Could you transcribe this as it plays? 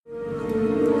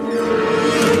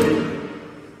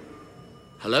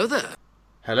Hello there.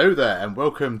 Hello there, and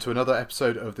welcome to another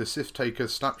episode of the Sith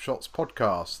Takers Snapshots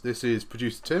podcast. This is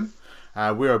producer Tim.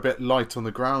 We're a bit light on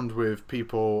the ground with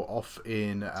people off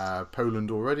in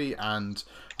Poland already and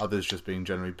others just being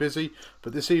generally busy.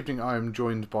 But this evening I am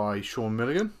joined by Sean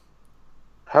Milligan.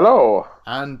 Hello.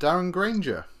 And Darren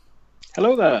Granger.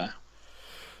 Hello there.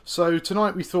 So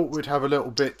tonight we thought we'd have a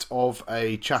little bit of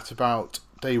a chat about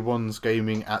Day One's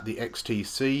gaming at the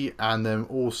XTC, and then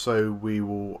also we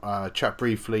will chat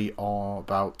briefly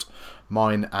about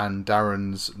mine and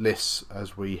Darren's lists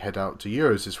as we head out to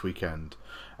Euros this weekend.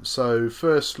 So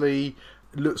firstly,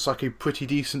 it looks like a pretty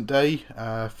decent day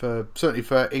certainly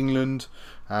for England,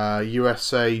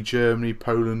 USA, Germany,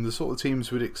 Poland, the sort of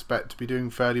teams we'd expect to be doing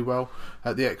fairly well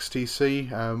at the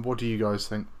XTC. What do you guys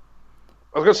think?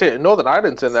 I was going to say Northern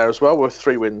Ireland's in there as well with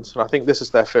 3 wins, and I think this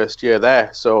is their first year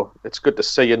there, so it's good to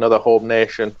see another home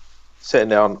nation sitting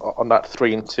there on that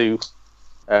 3-2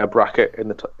 bracket in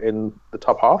the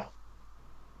top half.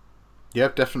 Yeah,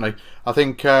 definitely. I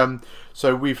think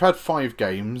so. We've had 5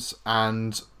 games,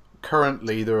 and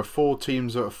currently there are 4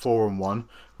 teams that are 4-1,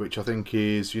 which I think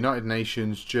is United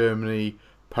Nations, Germany,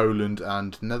 Poland,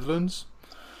 and Netherlands.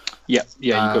 Yeah,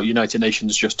 you've got United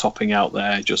Nations just topping out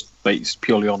there, just based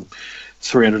purely on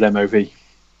 300 MOV.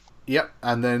 Yep,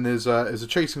 and then there's a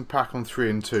chasing pack on 3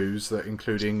 and 2s that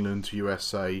include England,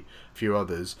 USA, a few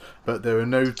others. But there are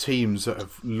no teams that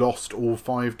have lost all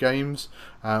 5 games.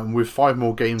 With 5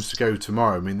 more games to go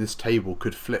tomorrow, I mean, this table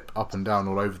could flip up and down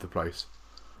all over the place.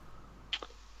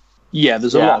 Yeah,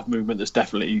 there's a lot of movement that's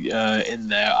definitely in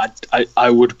there. I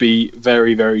would be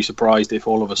very, very surprised if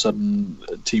all of a sudden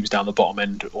teams down the bottom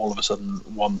end all of a sudden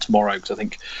won tomorrow, because I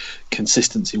think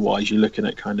consistency-wise, you're looking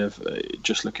at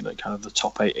the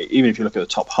top 8. Even if you look at the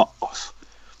top half,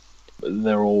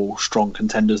 they're all strong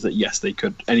contenders that, yes, they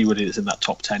could. Anybody that's in that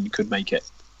top 10 could make it.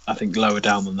 I think lower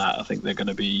down than that, I think they're going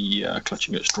to be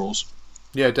clutching at straws.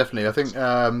 Yeah, definitely. I think,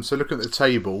 so looking at the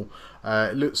table,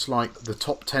 it looks like the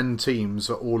top 10 teams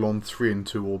are all on 3 and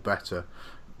 2 or better.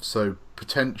 So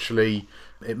potentially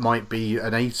it might be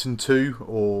an 8 and 2,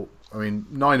 or, I mean,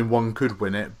 9 and 1 could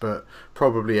win it, but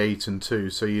probably 8 and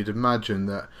 2. So you'd imagine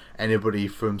that anybody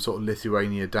from sort of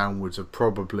Lithuania downwards are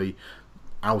probably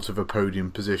out of a podium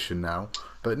position now.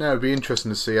 But no, it'd be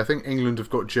interesting to see. I think England have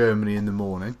got Germany in the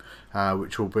morning,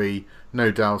 which will be no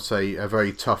doubt a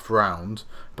very tough round,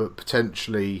 but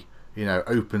potentially,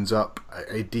 opens up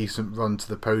a decent run to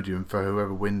the podium for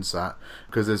whoever wins that,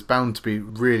 because there's bound to be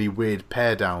really weird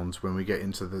pair downs when we get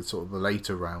into the sort of the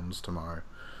later rounds tomorrow.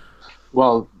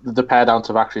 Well, the pair downs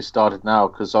have actually started now,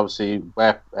 because obviously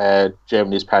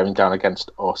Germany's pairing down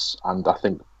against us, and I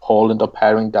think Poland are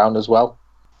pairing down as well.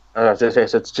 As I say,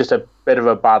 so it's just a bit of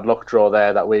a bad luck draw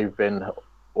there that we've been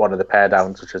one of the pair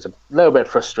downs, which is a little bit of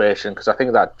frustration, because I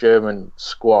think that German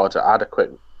squad, I had a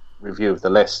quick review of the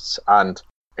lists, and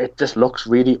it just looks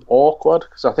really awkward,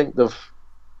 because I think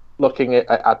looking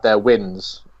at their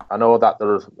wins, I know that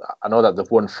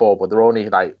they've won 4, but they're only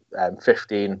like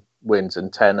 15 wins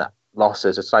and 10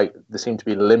 losses. It's like they seem to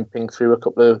be limping through a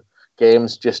couple of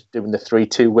games, just doing the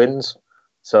 3-2 wins.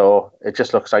 So it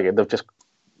just looks like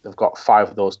they've got 5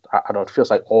 of those. I don't know, it feels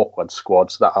like awkward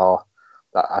squads that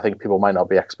I think people might not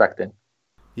be expecting.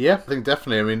 Yeah, I think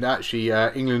definitely. I mean, actually,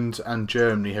 England and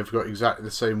Germany have got exactly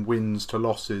the same wins to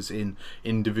losses in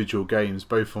individual games,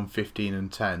 both on 15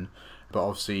 and 10. But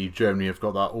obviously, Germany have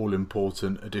got that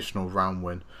all-important additional round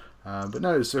win. But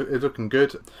no, it's looking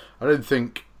good. I don't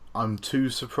think I'm too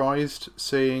surprised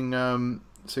seeing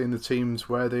the teams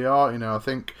where they are. I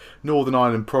think Northern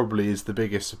Ireland probably is the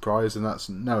biggest surprise, and that's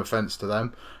no offence to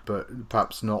them, but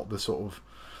perhaps not the sort of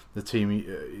the team,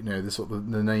 the sort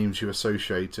of the names you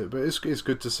associate it. But it's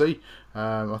good to see.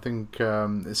 I think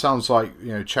it sounds like,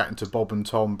 chatting to Bob and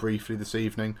Tom briefly this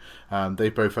evening, they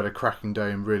both had a cracking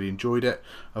day and really enjoyed it.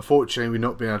 Unfortunately, we've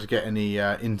not been able to get any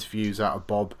interviews out of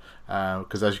Bob,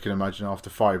 because as you can imagine, after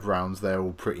 5 rounds, they're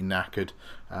all pretty knackered,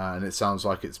 and it sounds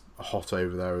like it's hot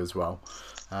over there as well.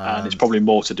 And it's probably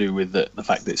more to do with the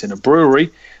fact that it's in a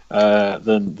brewery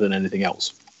than anything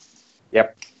else.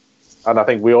 Yep. And I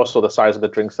think we all saw the size of the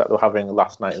drinks that they were having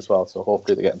last night as well, so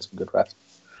hopefully they're getting some good rest.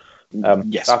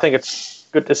 Yes. I think it's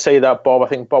good to see that I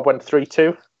think Bob went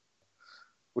 3-2,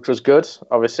 which was good.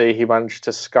 Obviously, he managed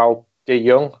to scalp De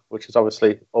Jong, which is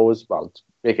obviously always, it's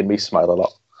making me smile a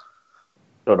lot.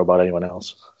 Don't know about anyone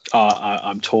else.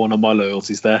 I'm torn on my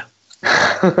loyalties there.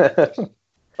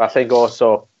 I think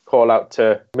also call out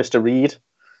to Mr. Reid,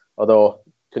 although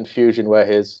confusion where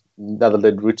his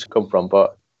Netherlands roots come from,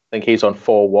 but I think he's on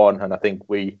 4-1, and I think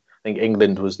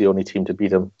England was the only team to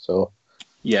beat him. So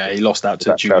yeah, he lost out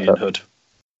to Julian Hood.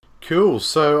 Cool,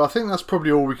 so I think that's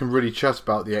probably all we can really chat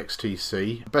about the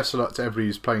XTC. Best of luck to everybody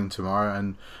who's playing tomorrow,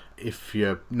 and if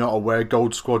you're not aware,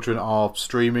 Gold Squadron are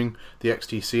streaming the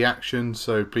XTC action,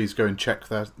 so please go and check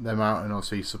them out, and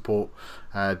obviously support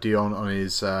Dion on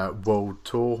his world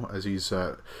tour as he's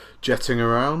jetting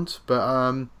around.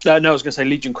 But no, I was going to say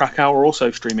Legion Krakow are also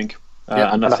streaming,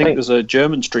 and I think there's a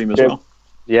German stream as well.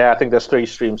 Yeah, I think there's 3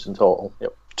 streams in total.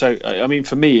 Yep. So, I mean,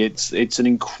 for me, it's an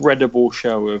incredible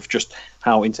show of just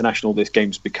how international this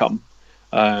game's become.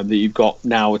 That you've got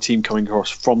now a team coming across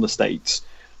from the States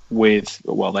with,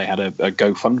 well, they had a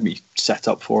GoFundMe set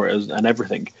up for it and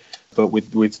everything, but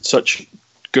with such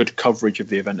good coverage of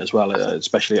the event as well.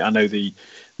 Especially, I know the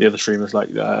other streamers like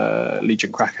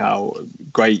Legion Krakow,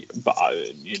 great, but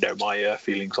my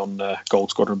feelings on Gold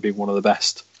Squadron being one of the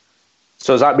best.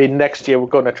 So does that mean next year we're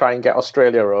going to try and get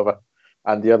Australia over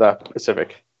and the other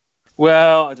Pacific?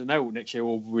 Well, I don't know. Next year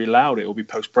we'll be allowed. It will be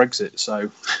post-Brexit, so...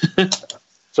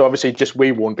 So obviously just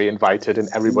we won't be invited and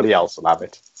everybody else will have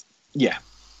it. Yeah.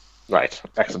 Right.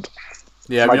 Excellent.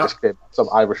 Yeah, Just get some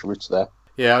Irish roots there.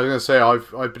 Yeah, I was going to say,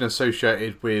 I've been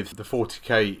associated with the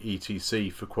 40k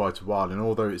ETC for quite a while, and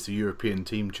although it's the European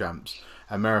team champs,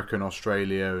 America and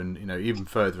Australia and even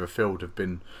further afield have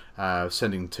been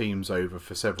sending teams over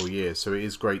for several years, so it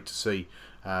is great to see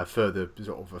further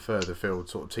field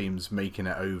sort of teams making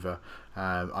it over.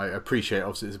 I appreciate,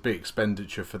 obviously it's a big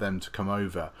expenditure for them to come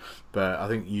over, but I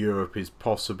think Europe is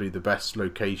possibly the best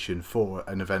location for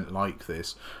an event like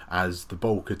this, as the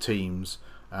bulk of teams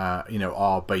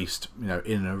are based in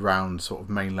and around sort of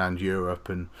mainland Europe,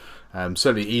 and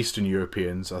certainly Eastern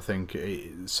Europeans. I think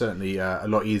it's certainly a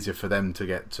lot easier for them to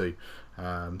get to,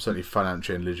 certainly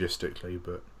financially and logistically.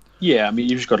 But yeah, I mean,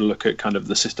 you've just got to look at kind of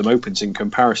the system opens in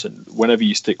comparison. Whenever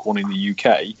you stick one in the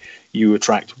UK, you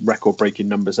attract record-breaking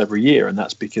numbers every year, and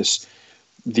that's because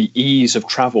the ease of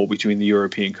travel between the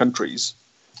European countries,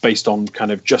 based on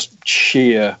kind of just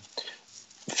sheer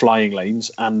flying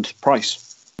lanes and price.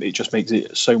 It just makes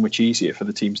it so much easier for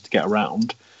the teams to get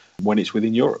around when it's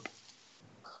within Europe.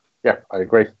 Yeah, I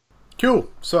agree. Cool.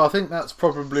 So I think that's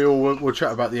probably all we'll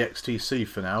chat about the XTC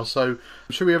for now. So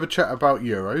should we have a chat about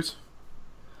Euros?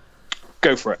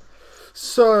 Go for it.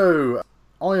 So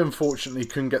I unfortunately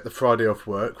couldn't get the Friday off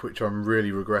work, which I'm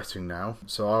really regretting now.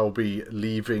 So I'll be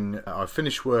leaving. I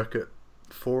finished work at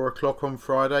 4 o'clock on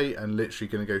Friday and literally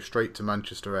going to go straight to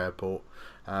Manchester Airport.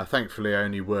 Thankfully, I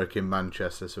only work in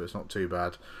Manchester, so it's not too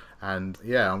bad. And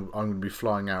yeah, I'm going to be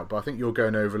flying out. But I think you're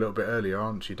going over a little bit earlier,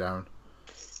 aren't you, Darren?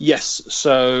 Yes.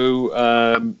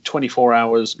 So 24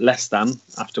 hours less than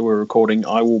after we're recording,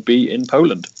 I will be in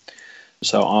Poland.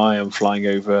 So I am flying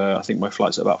over. I think my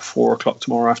flight's at about 4 o'clock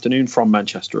tomorrow afternoon from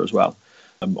Manchester as well.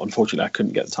 Unfortunately, I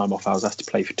couldn't get the time off. I was asked to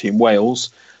play for Team Wales,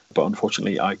 but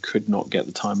unfortunately, I could not get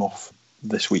the time off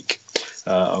this week.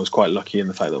 I was quite lucky in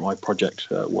the fact that my project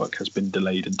work has been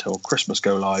delayed until Christmas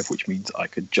go live, which means I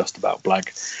could just about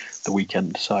blag the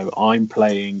weekend. So I'm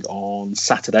playing on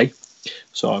Saturday.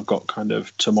 So I've got kind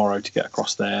of tomorrow to get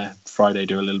across there, Friday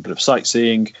do a little bit of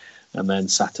sightseeing, and then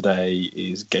Saturday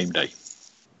is game day.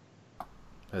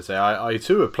 I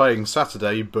too are playing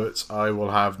Saturday, but I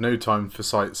will have no time for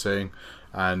sightseeing.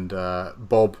 And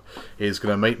Bob is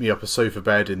going to make me up a sofa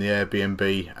bed in the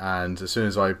Airbnb, and as soon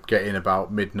as I get in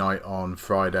about midnight on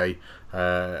Friday,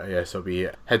 I'll be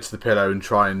head to the pillow and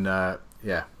try and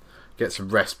get some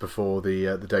rest before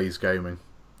the day's gaming.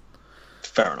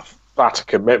 Fair enough. That's a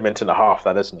commitment and a half,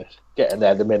 that, isn't it? Getting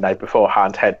there the midnight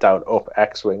beforehand, head down, up,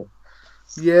 X-Wing.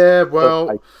 Yeah,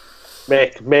 well...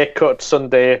 Make cut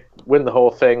Sunday, win the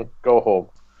whole thing, go home.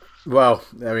 Well,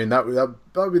 I mean, that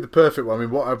would be the perfect one. I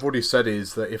mean, what I've already said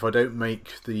is that if I don't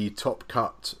make the top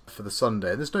cut for the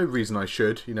Sunday, and there's no reason I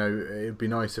should, it'd be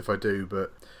nice if I do,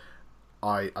 but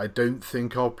I don't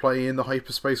think I'll play in the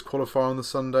Hyperspace Qualifier on the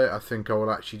Sunday. I think I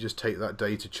will actually just take that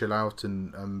day to chill out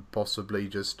and possibly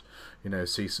just,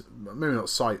 see, maybe not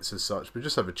sights as such, but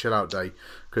just have a chill out day,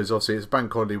 because obviously it's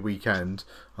bank holiday weekend.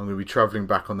 I'm going to be travelling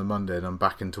back on the Monday and I'm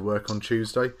back into work on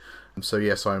Tuesday. So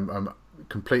yes, I'm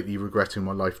completely regretting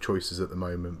my life choices at the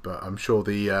moment, but I'm sure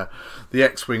the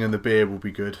X-Wing and the beer will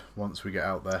be good once we get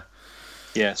out there.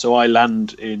 Yeah, so I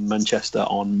land in Manchester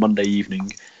on Monday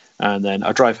evening, and then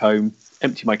I drive home,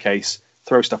 empty my case,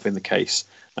 throw stuff in the case,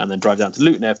 and then drive down to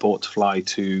Luton Airport to fly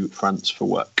to France for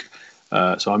work.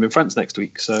 So I'm in France next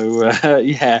week. So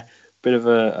bit of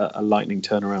a lightning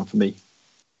turnaround for me.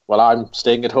 Well, I'm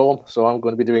staying at home, so I'm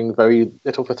going to be doing very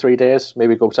little for 3 days.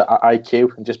 Maybe go to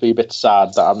IQ and just be a bit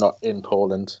sad that I'm not in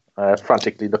Poland,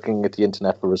 frantically looking at the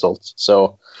internet for results.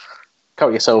 So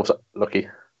count yourselves lucky.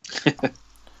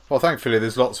 Well, thankfully,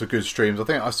 there's lots of good streams. I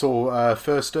think I saw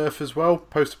First Earth as well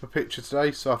post up a picture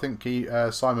today, so I think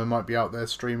Simon might be out there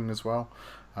streaming as well.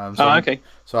 Okay.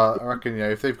 So I reckon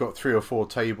if they've got 3 or 4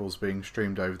 tables being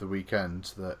streamed over the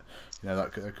weekend,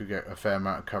 that could get a fair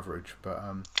amount of coverage. But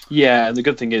yeah, and the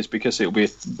good thing is because it'll be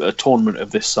a tournament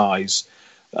of this size.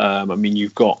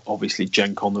 You've got obviously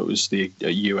Gen Con that was the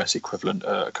US equivalent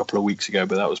a couple of weeks ago,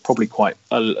 but that was probably quite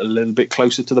a little bit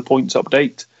closer to the points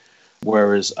update.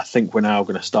 Whereas I think we're now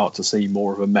going to start to see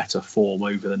more of a meta form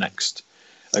over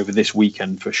this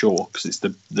weekend for sure, because it's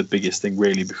the biggest thing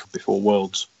really before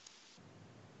Worlds.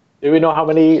 Do we know how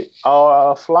many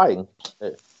are flying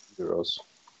at Euros?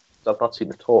 I've not seen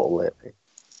the total lately.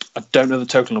 I don't know the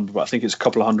total number, but I think it's a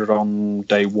couple of hundred on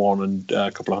day 1 and a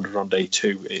couple of hundred on day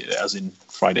 2, as in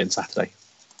Friday and Saturday.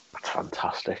 That's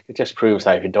fantastic. It just proves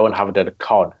that if you don't have it at a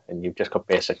con and you've just got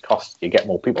basic costs, you get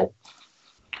more people.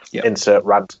 Yep. Insert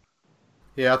rant.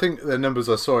 Yeah, I think the numbers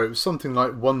I saw, it was something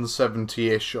like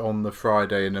 170-ish on the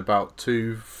Friday and about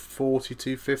 240,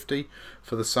 250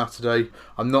 for the Saturday.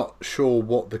 I'm not sure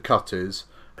what the cut is,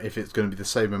 if it's going to be the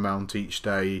same amount each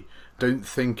day. Don't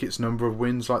think it's number of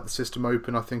wins like the System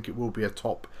Open. I think it will be a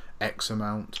top X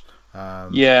amount.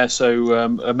 So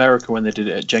America, when they did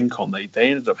it at Gen Con, they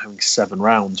ended up having 7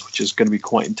 rounds, which is going to be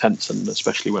quite intense, and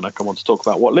especially when I come on to talk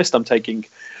about what list I'm taking.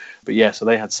 But yeah, so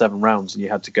they had 7 rounds, and you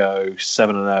had to go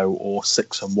 7-0 or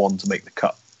 6-1 to make the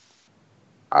cut.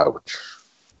 Ouch.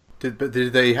 Did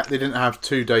they didn't have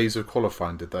 2 days of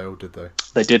qualifying, did they, or did they?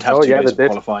 They did have 2 days of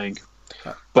qualifying.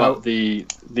 But the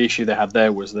issue they had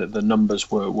there was that the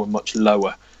numbers were much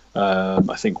lower.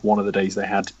 I think one of the days they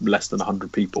had less than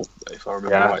 100 people, if I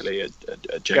remember rightly,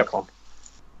 at Gen Con.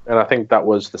 And I think that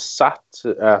was the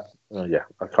I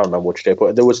can't remember which day,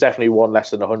 but there was definitely one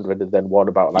less than 100 and then one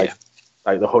about like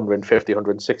the 150,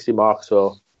 160 mark,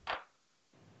 so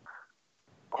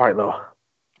quite low.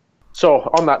 So,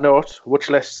 on that note, which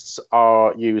lists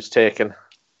are you taking?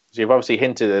 So you've obviously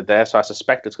hinted at it there, so I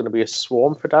suspect it's going to be a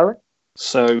swarm for Darren.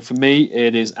 So for me,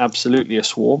 it is absolutely a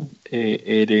swarm.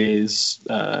 It is.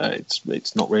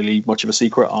 It's not really much of a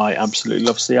secret. I absolutely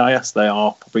love CIS. They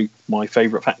are probably my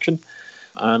favourite faction,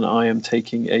 and I am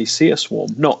taking a Seer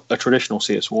Swarm, not a traditional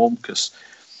Seer Swarm, because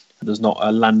there's not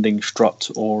a landing strut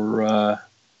or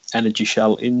energy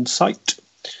shell in sight.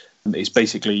 It's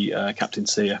basically Captain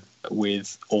Seer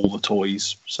with all the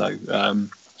toys. So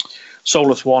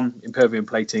Soulless One, Impervium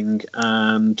Plating,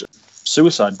 and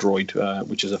Suicide Droid,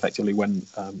 which is effectively when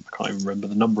I can't even remember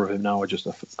the number of him now. I just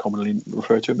commonly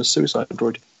refer to him as Suicide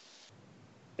Droid.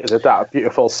 Is it that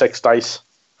beautiful 6 dice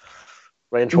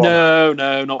range one? No,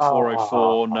 not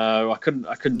 404. No, I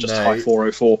couldn't justify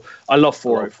 404. I love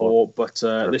 404, but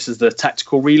this is the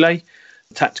Tactical Relay.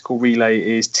 The Tactical Relay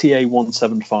is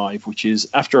TA-175, which is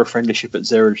after a friendly ship at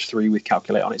 0-3 with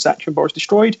Calculate on its action bar is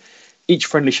destroyed. Each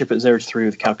friendly ship at 0-3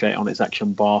 with Calculate on its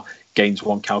action bar gains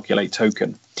 1 Calculate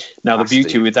token. Now, the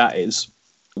beauty with that is,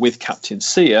 with Captain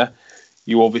Seer,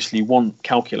 you obviously want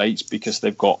Calculates because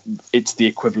it's the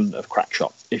equivalent of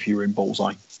Crackshot if you're in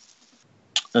Bullseye.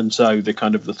 And so the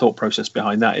thought process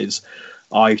behind that is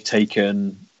I've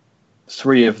taken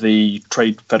 3 of the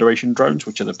Trade Federation drones,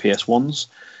 which are the PS1s,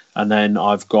 and then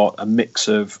I've got a mix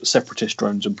of Separatist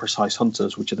drones and Precise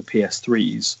Hunters, which are the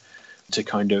PS3s, to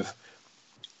kind of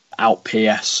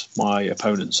out-PS my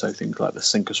opponents, so things like the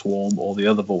Sinker Swarm or the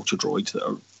other Vulture droids that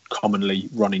are commonly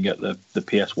running at the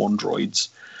PS1 droids.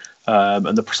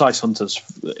 And the Precise Hunters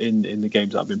in the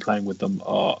games that I've been playing with them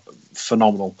are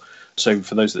phenomenal. So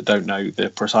for those that don't know, the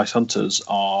Precise Hunters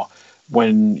are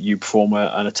when you perform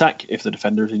an attack, if the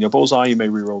defender is in your bullseye, you may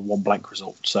reroll 1 blank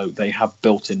result. So they have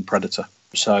built-in Predator.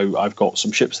 So I've got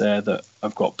some ships there that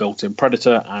have got built-in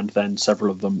Predator, and then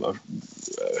several of them,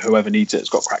 whoever needs it, has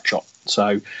got Crackshot.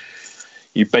 So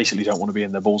you basically don't want to be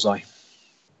in their bullseye.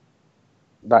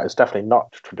 That is definitely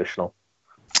not traditional.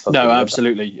 No,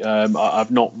 absolutely.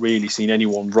 I've not really seen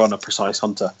anyone run a Precise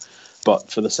Hunter,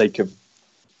 but for the sake of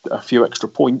a few extra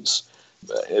points,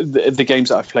 the games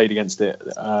that I've played against it,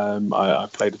 I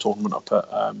played a tournament up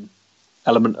at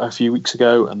Element a few weeks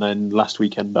ago, and then last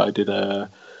weekend I did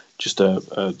just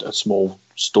a small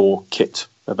store kit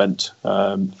event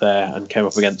there, and came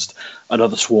up against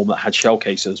another swarm that had shell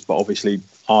cases, but obviously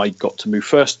I got to move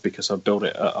first because I've built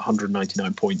it at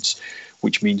 199 points,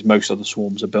 which means most of the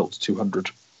swarms are built to 200.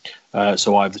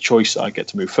 So I have the choice. I get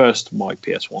to move first. My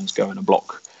PS1s go in a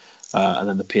block, and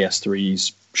then the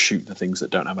PS3s shoot the things that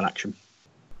don't have an action.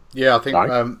 Yeah, I think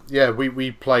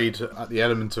we played at the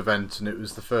Element event, and it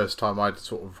was the first time I'd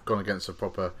sort of gone against a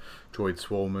proper droid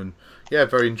swarm, and yeah,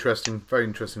 very interesting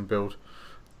build.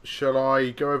 Shall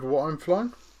I go over what I'm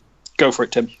flying? Go for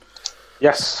it, Tim.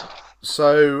 Yes.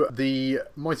 So the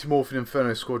Mighty Morphin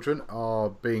Inferno Squadron are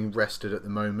being rested at the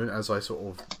moment as I sort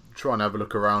of try and have a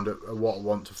look around at what I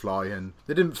want to fly, and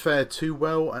they didn't fare too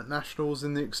well at Nationals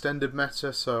in the extended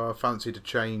meta, so I fancied a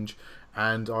change,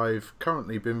 and I've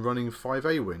currently been running 5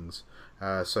 A-Wings.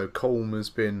 So Colm has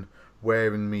been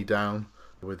wearing me down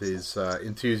with his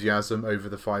enthusiasm over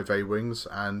the 5 A-Wings,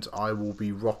 and I will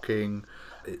be rocking,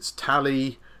 it's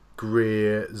Tally,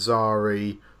 Greer,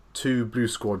 Zari, 2 Blue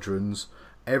Squadrons.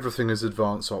 Everything is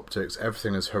advanced optics,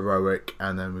 everything is heroic,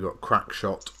 and then we've got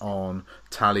Crackshot on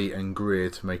Tally and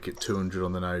Greer to make it 200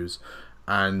 on the nose.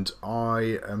 And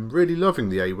I am really loving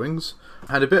the A-Wings.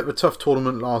 I had a bit of a tough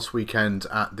tournament last weekend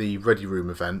at the Ready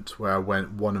Room event where I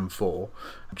went 1-4.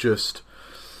 Just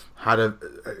had a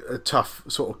tough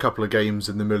sort of couple of games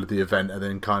in the middle of the event, and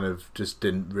then kind of just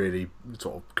didn't really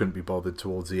couldn't be bothered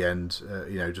towards the end,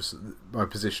 just my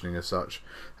positioning as such,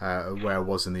 where I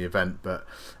was in the event. But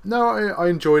no, I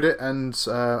enjoyed it, and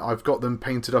I've got them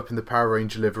painted up in the Power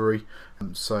Ranger livery,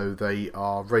 so they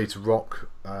are ready to rock.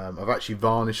 I've actually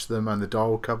varnished them and the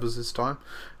dial covers this time,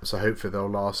 so hopefully they'll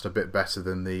last a bit better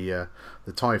than the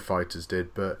TIE Fighters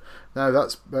did. But no,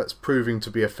 that's proving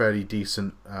to be a fairly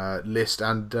decent list,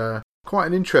 and quite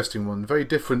an interesting one. Very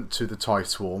different to the TIE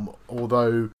Swarm,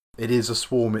 although it is a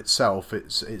swarm itself.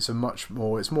 It's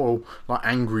more like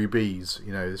angry bees.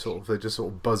 They're just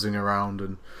sort of buzzing around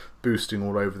and boosting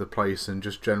all over the place, and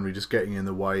just generally just getting in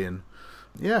the way. And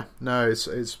yeah, no,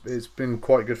 it's been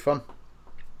quite good fun.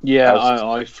 Yeah,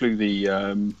 I flew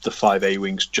the 5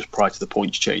 A-Wings just prior to the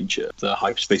points change, the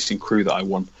hyperspacing crew that I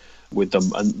won with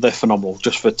them, and they're phenomenal.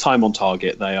 Just for time on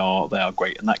target, they are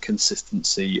great, and that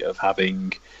consistency of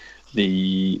having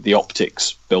the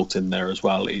optics built in there as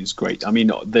well is great. I mean,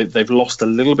 they've lost a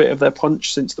little bit of their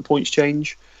punch since the points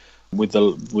change with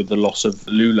the loss of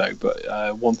Lulo,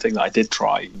 but one thing that I did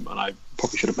try, and I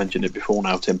probably should have mentioned it before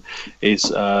now, Tim,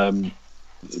 is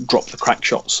drop the crack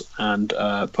shots and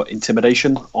put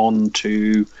intimidation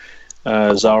onto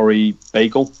Zari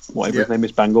Bagel, whatever his name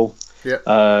is, Bangle.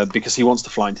 Yeah. Because he wants to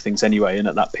fly into things anyway, and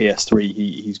at that PS3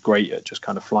 he's great at just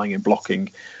kind of flying and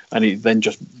blocking, and it then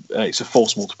just it's a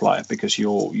force multiplier because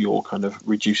you're kind of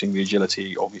reducing the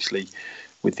agility, obviously,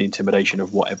 with the intimidation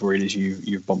of whatever it is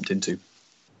you've bumped into.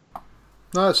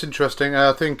 No, that's interesting.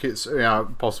 I think it's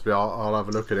possibly I'll have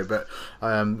a look at it, but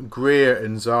Greer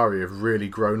and Zari have really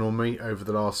grown on me over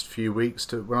the last few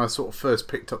weeks. When I sort of first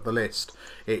picked up the list,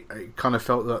 it kind of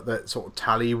felt that sort of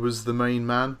Tally was the main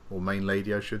man, or main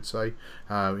lady, I should say.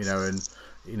 The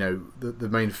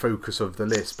main focus of the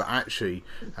list, but actually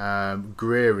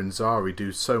Greer and Zari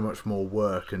do so much more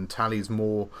work, and Tally's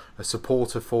more a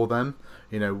supporter for them,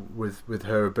 with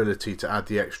her ability to add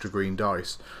the extra green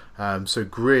dice. So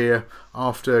Greer,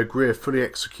 after Greer fully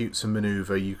executes a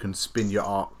maneuver, you can spin your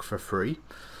arc for free,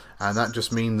 and that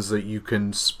just means that you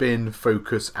can spin,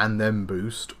 focus, and then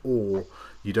boost, or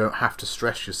you don't have to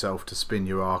stress yourself to spin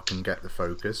your arc and get the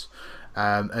focus.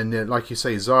 And then, like you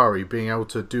say, Zari being able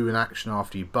to do an action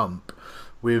after you bump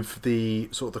with the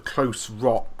sort of the close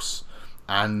rocks,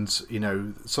 and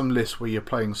some lists where you're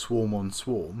playing swarm on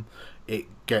swarm, it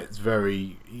gets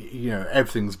very,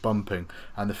 everything's bumping,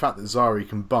 and the fact that Zari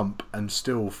can bump and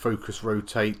still focus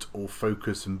rotate or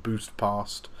focus and boost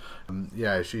past,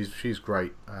 she's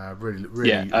great.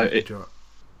 Really enjoy it.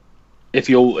 If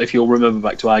you'll remember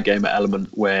back to our game at Element,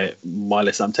 where my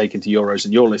list I'm taking to Euros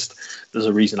and your list, there's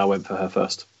a reason I went for her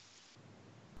first.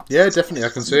 Yeah, definitely, I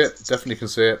can see it. Definitely can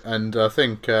see it, and I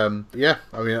think,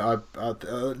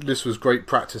 this was great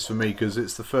practice for me because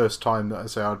it's the first time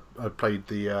that I played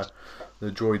the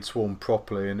Droid Swarm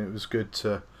properly, and it was good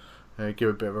to give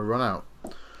a bit of a run out.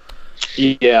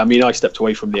 Yeah, I mean, I stepped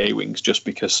away from the A-Wings just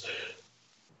because,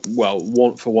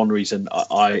 for one reason,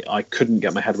 I couldn't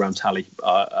get my head around Tally.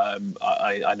 I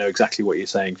know exactly what you're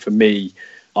saying. For me,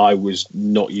 I was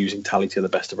not using Tally to the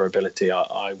best of her ability.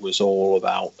 I was all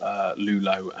about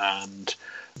Lulo and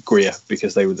Greer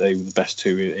because they were the best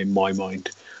two in my mind.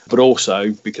 But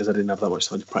also because I didn't have that much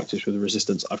time to practice with the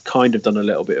Resistance, I've kind of done a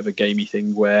little bit of a gamey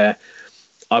thing where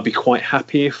I'd be quite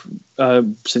happy if,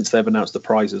 since they've announced the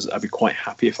prizes, I'd be quite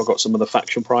happy if I got some of the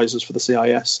faction prizes for the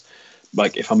CIS.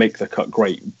 Like, if I make the cut,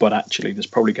 great. But actually, there's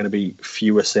probably going to be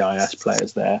fewer CIS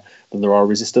players there than there are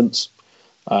Resistance.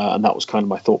 And that was kind of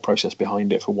my thought process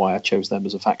behind it for why I chose them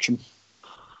as a faction.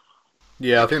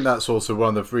 Yeah, I think that's also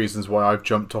one of the reasons why I've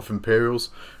jumped off Imperials,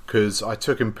 because I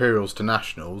took Imperials to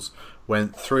Nationals,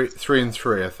 went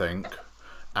 3-3, I think,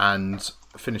 and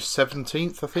finished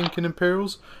 17th, I think, in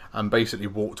Imperials, and basically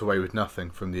walked away with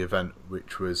nothing from the event,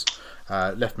 which was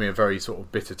left me a very sort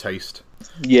of bitter taste.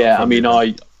 Yeah, I mean,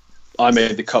 I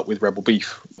made the cut with Rebel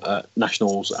Beef at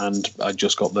Nationals, and I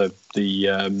just got the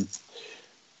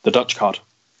the Dutch card.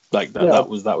 Like that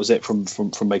was it from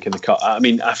making the cut. I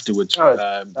mean, afterwards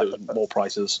there was more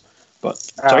prices, but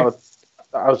sorry?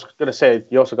 I was going to say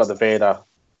you also got the Vader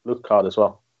Luke card as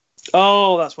well.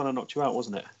 Oh, that's when I knocked you out,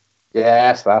 wasn't it?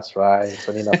 Yes, that's right.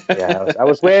 I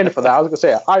was waiting for that. I was going to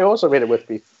say I also made it with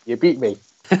me. You beat me.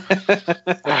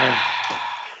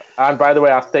 And by the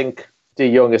way, I think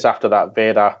De Jong is after that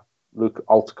Vader Luke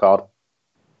altar card.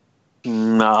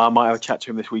 No, I might have a chat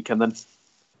to him this weekend then.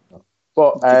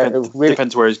 But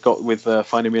depends where he's got with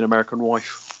finding me an American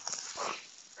wife.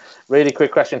 Really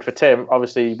quick question for Tim.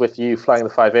 Obviously, with you flying the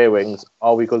 5A wings,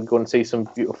 are we going to go and see some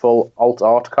beautiful alt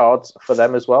art cards for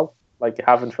them as well, like you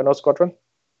have in Inferno Squadron?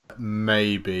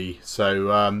 Maybe.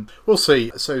 So we'll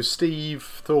see. So Steve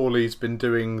Thorley's been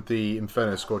doing the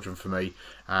Inferno Squadron for me,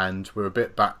 and we're a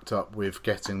bit backed up with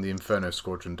getting the Inferno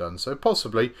Squadron done. So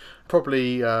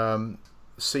probably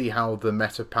see how the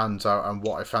meta pans out and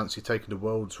what I fancy taking to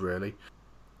Worlds, really.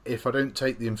 If I don't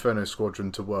take the Inferno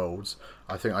Squadron to Worlds,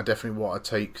 I think I definitely want to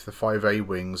take the 5A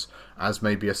wings as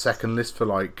maybe a second list for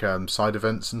like side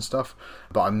events and stuff,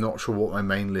 but I'm not sure what my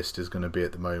main list is going to be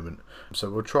at the moment. So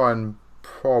we'll try and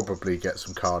probably get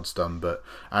some cards done, but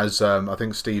as I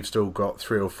think Steve's still got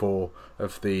 3 or 4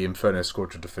 of the Inferno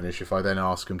Squadron to finish, if I then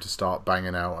ask him to start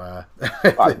banging out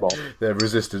their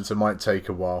resistance, it might take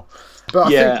a while.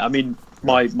 But I mean,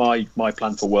 my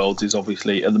plan for Worlds is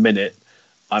obviously at the minute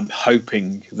I'm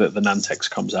hoping that the Nantex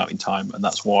comes out in time, and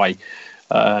that's why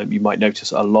you might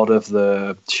notice a lot of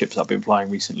the ships I've been flying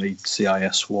recently,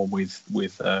 CIS Swarm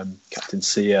with Captain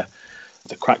Sear,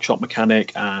 the Crackshot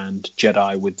mechanic, and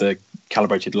Jedi with the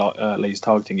calibrated laser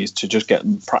targeting, is to just get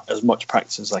as much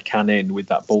practice as I can in with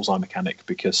that bullseye mechanic,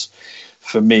 because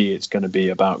for me it's going to be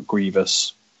about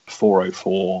Grievous,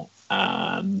 404,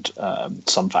 and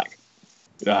Sunfac.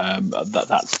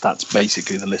 That's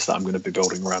basically the list that I'm going to be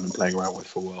building around and playing around with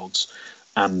for Worlds,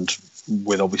 and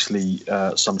with obviously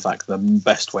Sunfac, the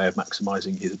best way of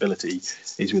maximising his ability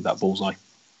is with that bullseye.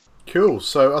 Cool.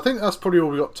 So I think that's probably all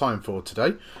we've got time for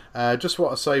today. Just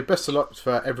want to say best of luck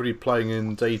for everybody playing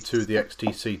in Day 2 of the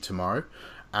XTC tomorrow.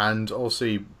 And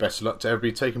also best of luck to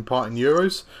everybody taking part in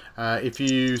Euros. If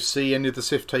you see any of the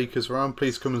Sith takers around,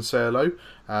 please come and say hello.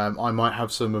 I might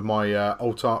have some of my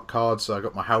alt art cards. I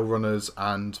got my Hell Runners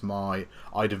and my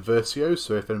Iden Versio,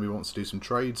 so if anybody wants to do some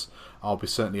trades, I'll be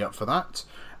certainly up for that.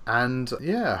 And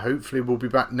yeah, hopefully we'll be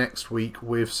back next week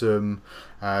with some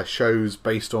shows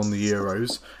based on the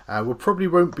Euros. We probably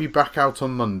won't be back out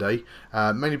on Monday,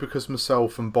 mainly because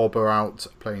myself and Bob are out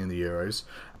playing in the Euros,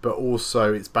 but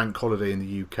also it's bank holiday in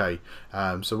the UK.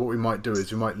 So what we might do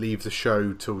is we might leave the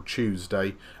show till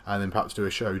Tuesday, and then perhaps do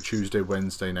a show Tuesday,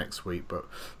 Wednesday next week, but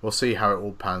we'll see how it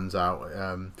all pans out.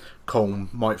 Cole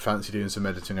might fancy doing some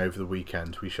editing over the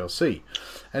weekend. We shall see.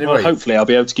 Anyway, well, hopefully I'll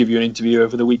be able to give you an interview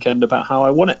over the weekend about how I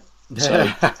won it.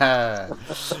 So.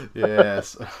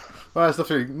 Yes. Well,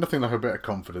 there's nothing like a bit of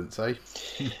confidence, eh?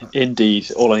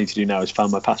 Indeed. All I need to do now is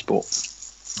find my passport.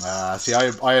 See,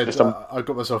 I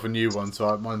got myself a new one,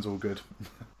 so mine's all good.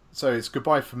 So it's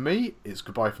goodbye from me, it's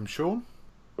goodbye from Sean.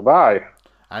 Goodbye.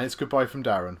 And it's goodbye from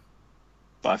Darren.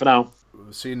 Bye for now.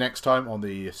 We'll see you next time on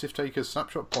the Sith Takers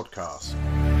Snapshot Podcast.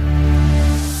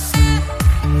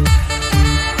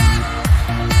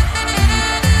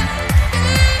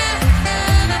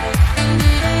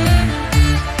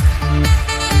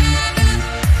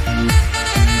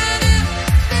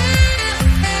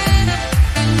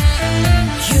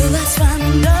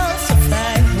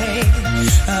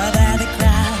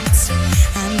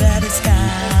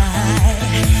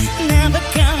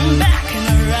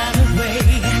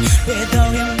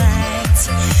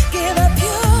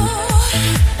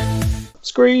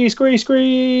 Scree, scree,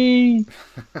 scree!